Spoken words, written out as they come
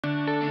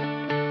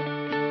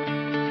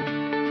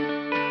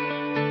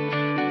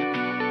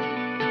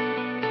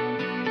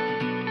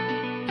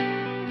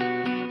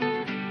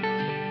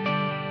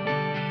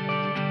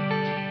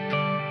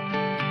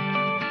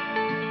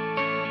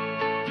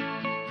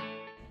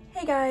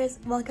Hey guys,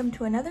 welcome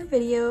to another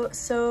video.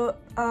 So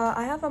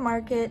I have a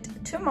market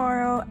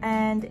tomorrow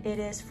and it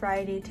is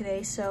Friday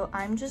today, so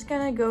I'm just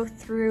gonna go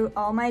through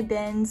all my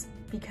bins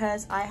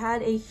because I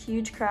had a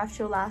huge craft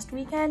show last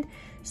weekend,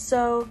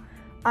 so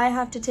I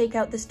have to take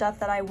out the stuff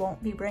that I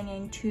won't be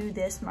bringing to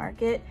this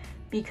market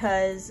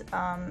because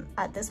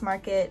at this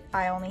market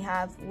I only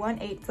have one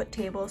 8-foot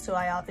table, so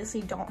I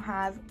obviously don't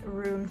have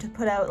room to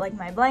put out like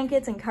my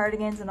blankets and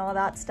cardigans and all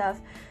that stuff.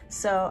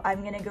 So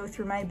I'm gonna go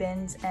through my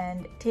bins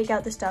and take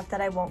out the stuff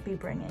that I won't be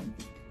bringing.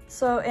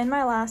 So in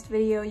my last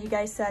video you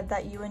guys said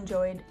that you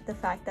enjoyed the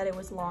fact that it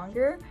was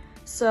longer,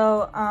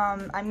 so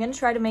I'm gonna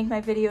try to make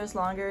my videos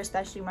longer,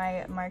 especially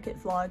my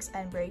market vlogs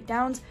and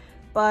breakdowns.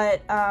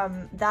 But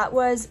that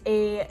was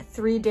a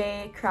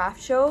 3-day craft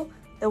show,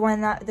 the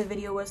one that the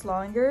video was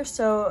longer.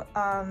 So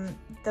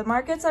the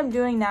markets I'm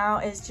doing now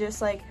is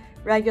just like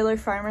regular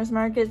farmers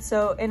markets,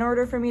 so in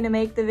order for me to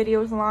make the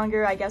videos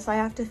longer, I guess I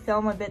have to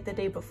film a bit the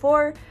day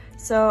before.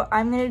 So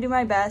I'm gonna do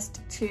my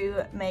best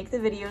to make the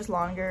videos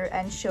longer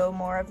and show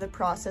more of the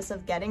process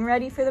of getting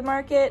ready for the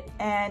market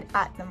and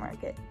at the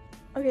market.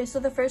 Okay, so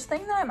the first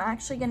thing that I'm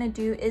actually gonna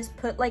do is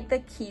put like the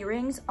key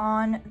rings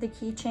on the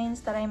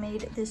keychains that I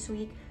made this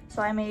week.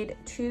 So I made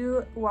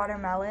 2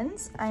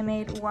 watermelons, I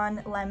made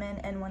 1 lemon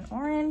and 1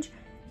 orange,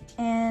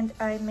 and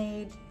I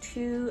made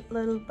 2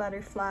 little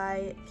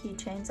butterfly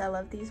keychains. I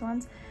love these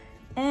ones.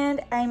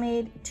 And I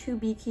made 2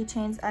 bee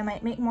keychains. I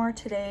might make more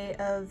today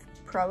of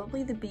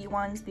probably the bee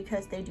ones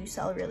because they do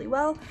sell really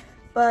well,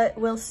 but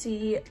we'll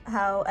see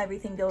how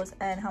everything goes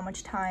and how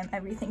much time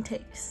everything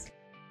takes.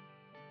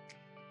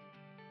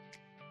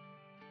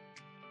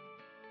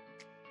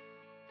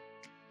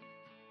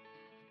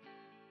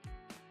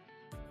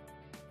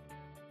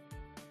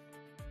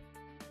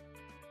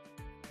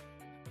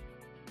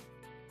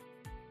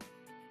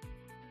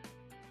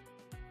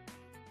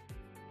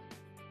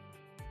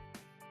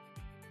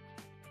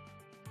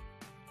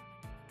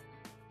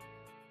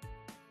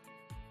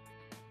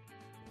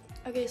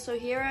 Okay, so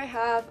here I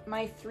have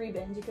my 3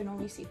 bins. You can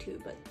only see 2,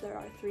 but there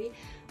are 3.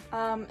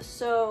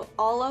 So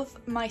all of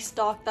my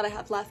stock that I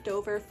have left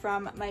over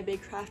from my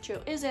big craft show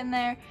is in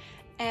there.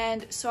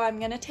 And so I'm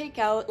gonna take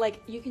out,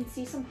 like you can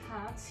see some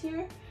hats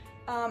here.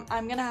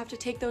 I'm gonna have to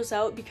take those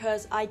out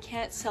because I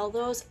can't sell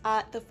those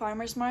at the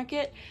farmer's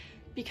market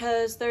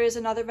because there is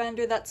another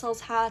vendor that sells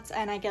hats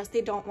and I guess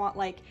they don't want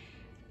like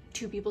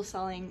 2 people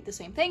selling the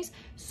same things.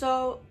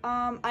 So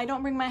I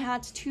don't bring my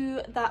hats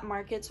to that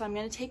market, so I'm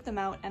gonna take them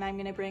out and I'm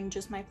gonna bring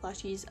just my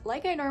plushies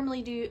like I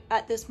normally do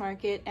at this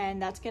market,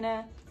 and that's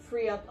gonna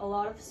free up a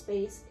lot of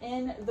space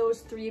in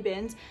those 3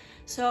 bins.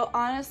 So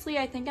honestly,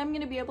 I think I'm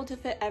gonna be able to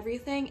fit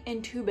everything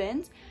in 2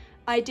 bins.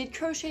 I did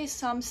crochet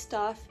some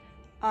stuff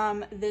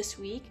this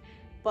week,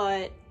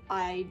 but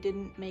I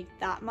didn't make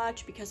that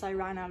much because I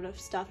ran out of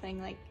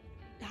stuffing like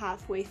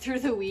halfway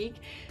through the week.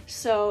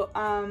 So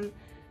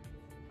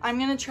I'm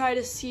gonna try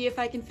to see if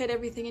I can fit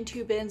everything in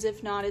 2 bins.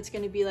 If not, it's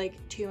gonna be like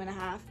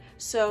 2.5.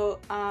 So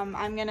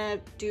I'm gonna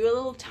do a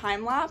little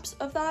time lapse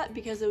of that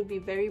because it would be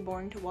very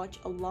boring to watch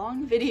a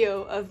long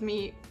video of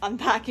me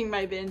unpacking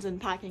my bins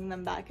and packing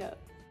them back up.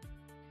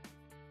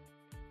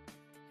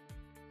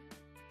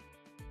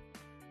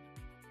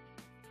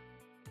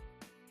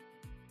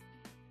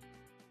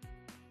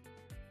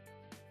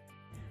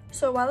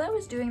 So while I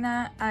was doing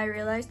that, I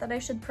realized that I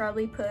should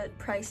probably put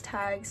price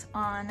tags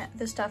on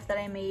the stuff that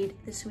I made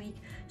this week.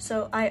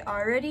 So I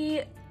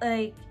already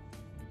like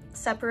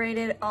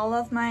separated all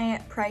of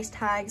my price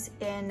tags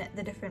in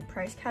the different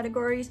price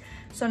categories.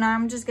 So now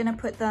I'm just gonna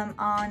put them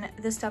on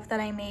the stuff that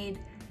I made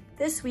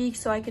this week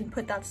so I can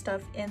put that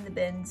stuff in the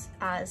bins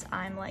as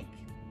I'm like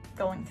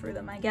going through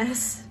them, I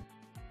guess.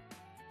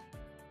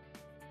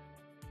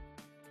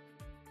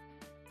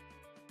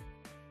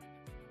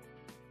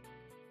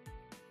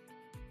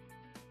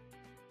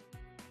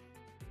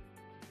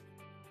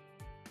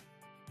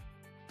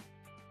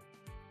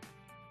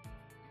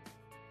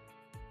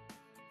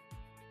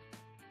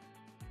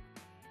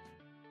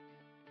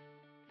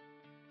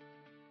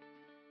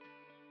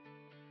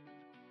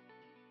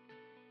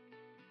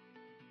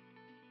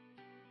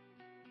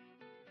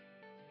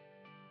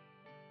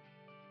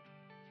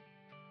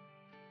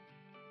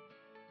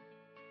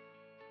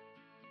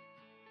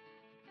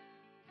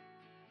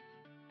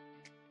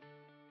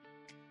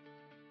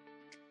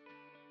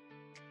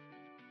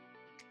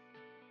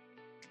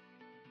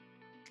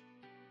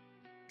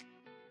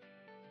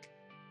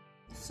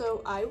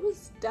 So I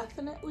was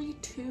definitely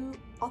too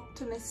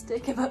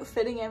optimistic about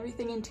fitting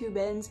everything in 2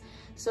 bins.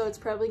 So it's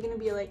probably gonna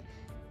be like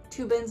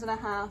 2.5 bins,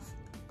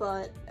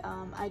 but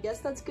I guess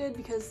that's good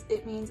because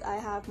it means I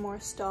have more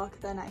stock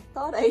than I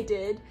thought I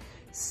did.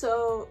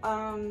 So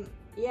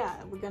yeah,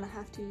 we're gonna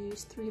have to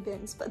use 3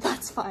 bins, but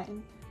that's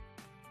fine.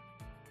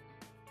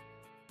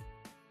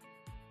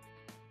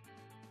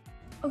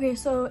 Okay,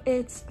 so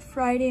it's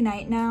Friday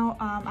night now.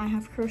 I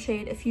have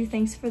crocheted a few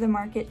things for the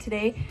market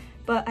today,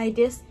 but I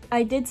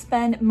did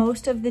spend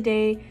most of the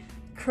day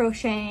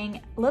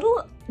crocheting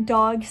little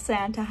dog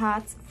Santa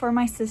hats for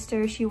my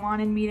sister. She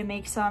wanted me to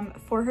make some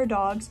for her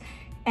dogs,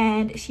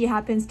 and she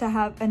happens to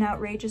have an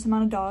outrageous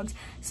amount of dogs,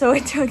 so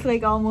it took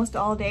like almost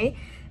all day.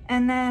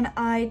 And then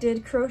I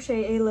did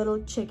crochet a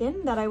little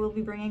chicken that I will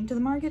be bringing to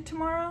the market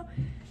tomorrow.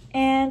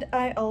 And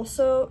I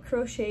also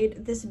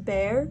crocheted this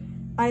bear.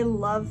 I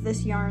love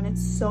this yarn.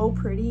 It's so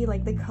pretty,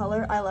 like the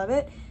color, I love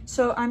it.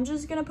 So I'm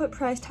just gonna put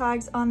price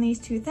tags on these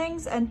two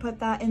things and put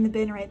that in the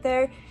bin right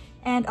there.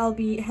 And I'll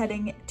be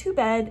heading to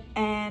bed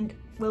and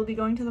we'll be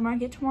going to the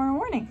market tomorrow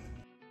morning.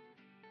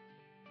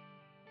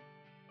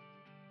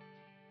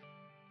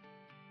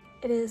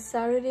 It is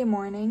Saturday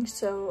morning,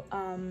 so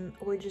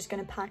we're just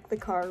gonna pack the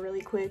car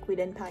really quick. We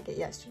didn't pack it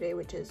yesterday,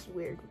 which is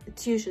weird.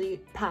 It's usually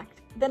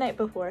packed the night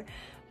before,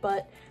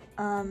 but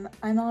I'm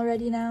all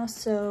ready now,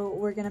 so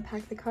we're gonna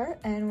pack the car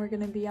and we're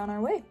gonna be on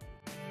our way.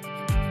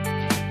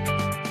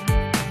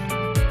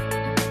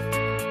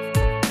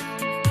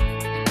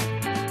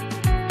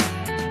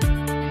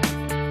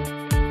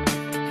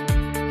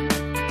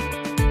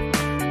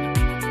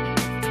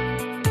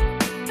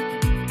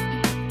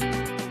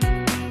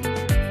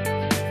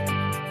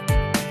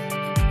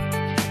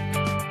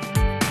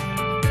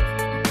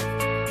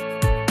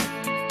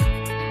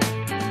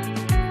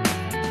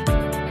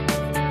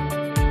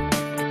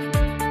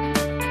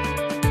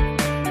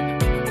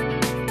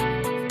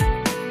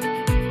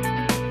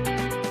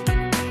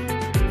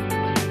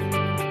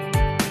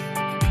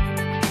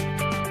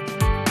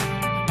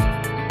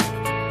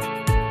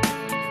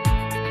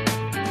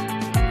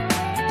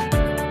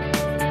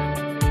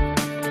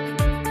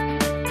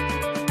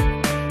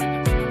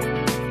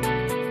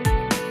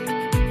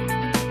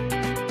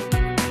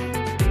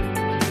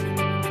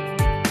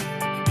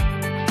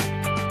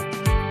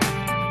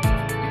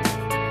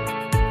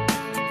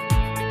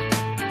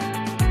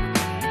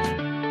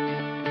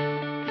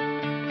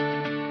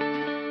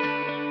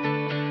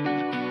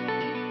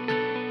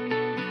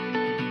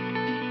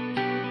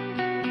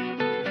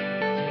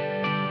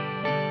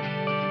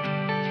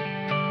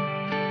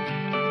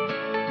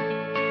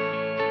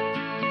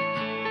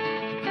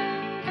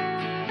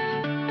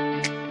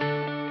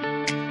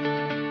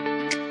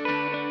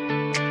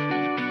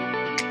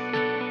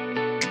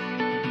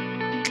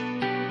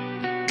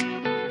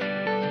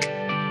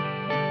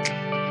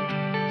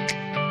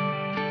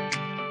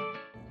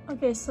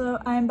 Okay, so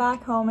I'm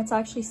back home. It's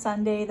actually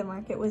Sunday. The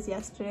market was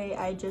yesterday.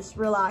 I just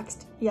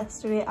relaxed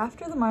yesterday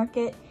after the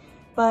market,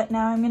 but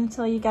now I'm going to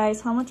tell you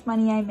guys how much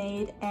money I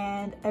made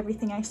and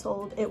everything I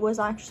sold. It was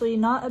actually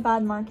not a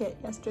bad market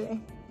yesterday.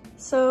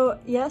 So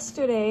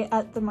yesterday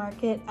at the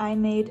market, I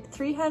made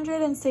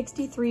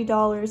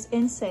 $363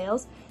 in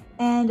sales,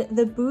 and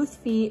the booth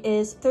fee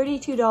is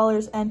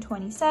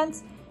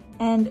 $32.20.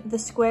 and the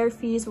square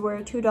fees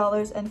were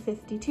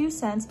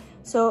 $2.52.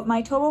 So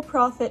my total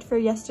profit for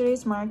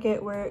yesterday's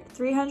market were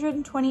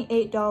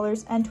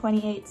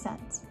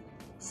 $328.28.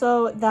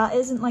 So that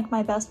isn't like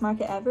my best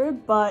market ever,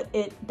 but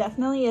it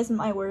definitely isn't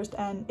my worst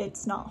and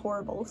it's not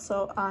horrible.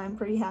 So I'm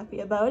pretty happy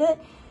about it.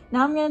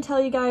 Now I'm gonna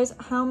tell you guys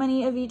how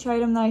many of each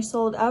item that I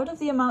sold out of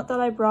the amount that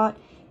I brought.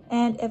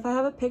 And if I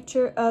have a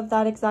picture of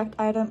that exact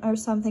item or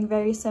something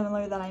very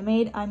similar that I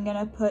made, I'm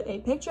gonna put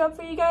a picture up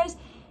for you guys.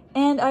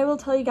 And I will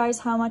tell you guys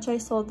how much I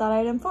sold that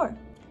item for.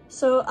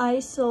 So I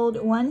sold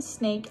one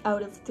snake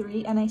out of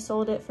 3 and I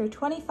sold it for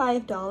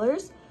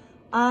 $25.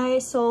 I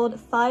sold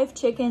 5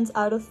 chickens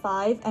out of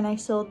 5 and I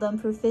sold them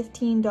for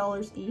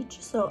 $15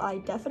 each. So I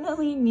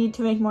definitely need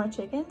to make more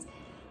chickens.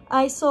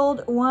 I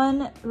sold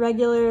one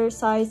regular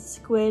sized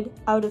squid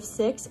out of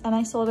 6 and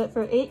I sold it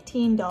for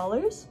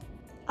 $18.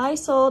 I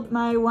sold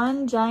my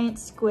one giant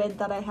squid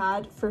that I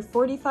had for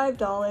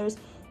 $45.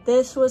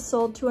 This was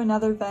sold to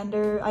another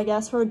vendor. I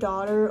guess her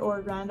daughter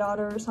or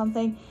granddaughter or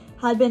something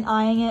had been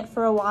eyeing it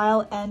for a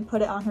while and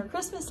put it on her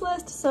Christmas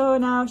list, so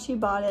now she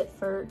bought it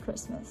for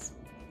Christmas.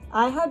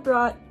 I had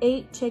brought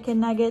 8 chicken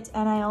nuggets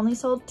and I only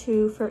sold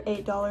 2 for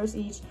 $8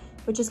 each,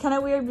 which is kind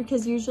of weird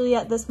because usually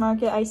at this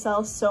market I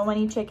sell so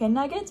many chicken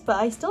nuggets, but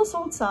I still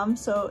sold some,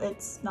 so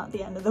it's not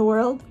the end of the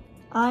world.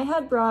 I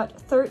had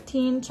brought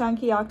 13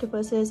 chunky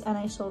octopuses and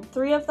I sold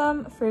 3 of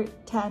them for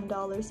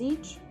 $10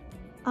 each.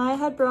 I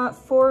had brought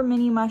 4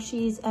 mini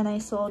mushies and I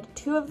sold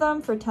 2 of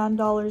them for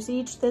 $10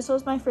 each. This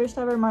was my first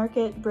ever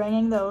market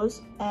bringing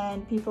those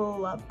and people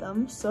loved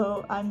them,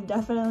 so I'm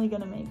definitely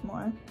gonna make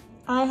more.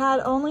 I had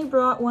only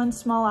brought 1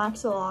 small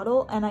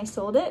axolotl and I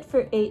sold it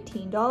for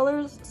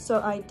 $18,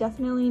 so I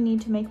definitely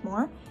need to make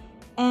more.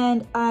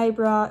 And I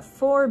brought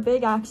 4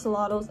 big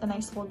axolotls and I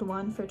sold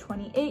 1 for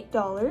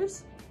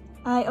 $28.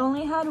 I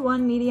only had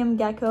 1 medium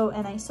gecko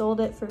and I sold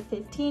it for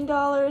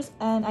 $15,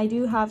 and I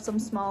do have some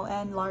small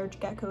and large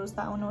geckos.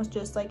 That one was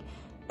just like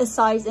a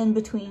size in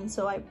between,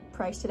 so I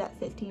priced it at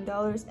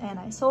 $15 and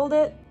I sold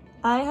it.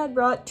 I had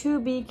brought 2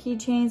 bee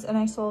keychains and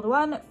I sold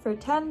 1 for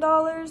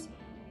 $10.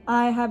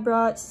 I had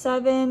brought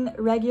 7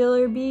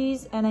 regular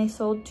bees and I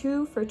sold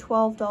 2 for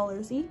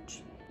 $12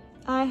 each.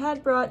 I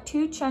had brought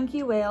 2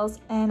 chunky whales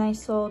and I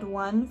sold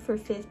 1 for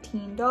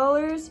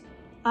 $15.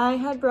 I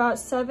had brought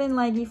 7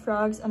 leggy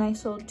frogs and I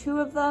sold 2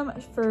 of them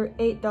for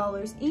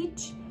 $8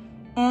 each.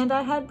 And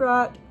I had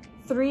brought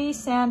 3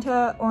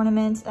 Santa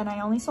ornaments and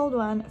I only sold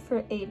 1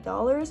 for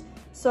 $8.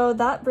 So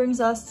that brings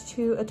us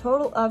to a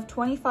total of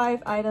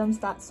 25 items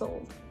that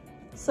sold.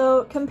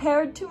 So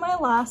compared to my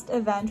last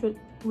event,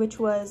 which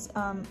was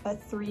a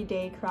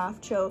 3-day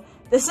craft show,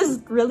 this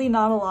is really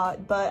not a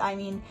lot, but I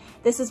mean,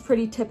 this is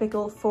pretty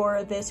typical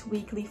for this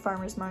weekly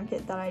farmers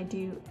market that I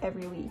do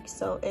every week,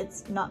 so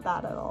it's not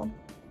bad at all.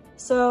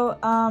 So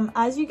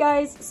as you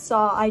guys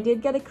saw, I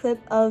did get a clip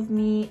of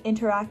me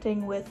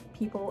interacting with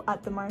people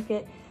at the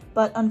market,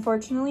 but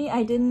unfortunately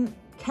I didn't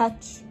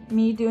catch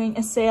me doing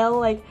a sale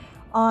like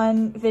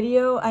on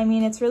video. I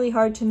mean, it's really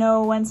hard to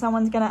know when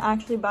someone's gonna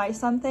actually buy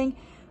something.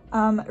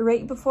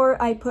 Right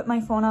before I put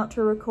my phone out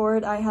to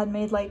record, I had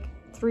made like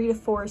 3 to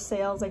 4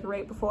 sales like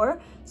right before.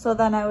 So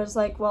then I was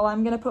like, well,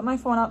 I'm gonna put my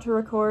phone out to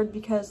record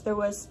because there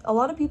was a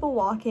lot of people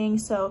walking.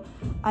 So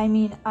I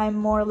mean, I'm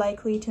more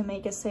likely to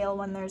make a sale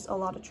when there's a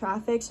lot of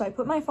traffic. So I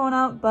put my phone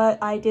out,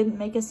 but I didn't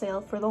make a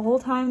sale for the whole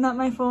time that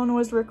my phone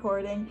was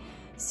recording.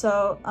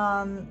 So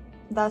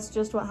that's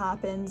just what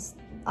happens.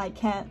 I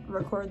can't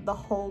record the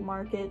whole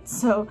market.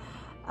 So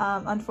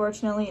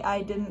unfortunately,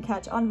 I didn't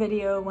catch on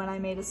video when I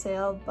made a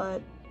sale,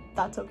 but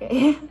that's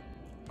okay.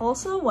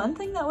 Also, one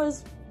thing that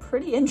was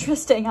pretty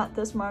interesting at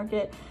this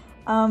market,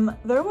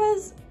 there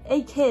was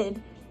a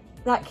kid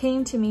that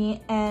came to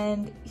me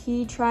and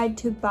he tried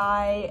to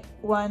buy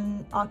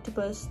one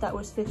octopus that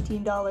was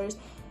 $15.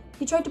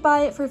 He tried to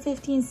buy it for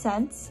 15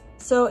 cents.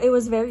 So it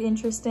was very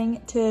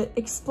interesting to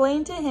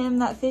explain to him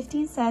that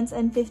 15 cents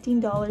and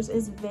 $15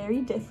 is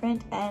very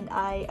different, and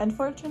I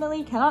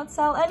unfortunately cannot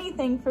sell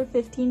anything for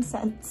 15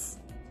 cents.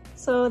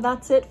 So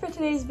that's it for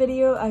today's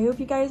video. I hope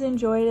you guys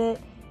enjoyed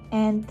it,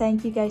 and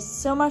thank you guys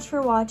so much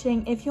for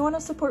watching. If you want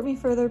to support me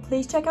further,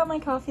 please check out my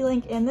Ko-fi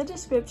link in the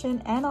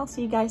description, and I'll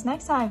see you guys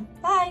next time.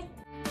 Bye!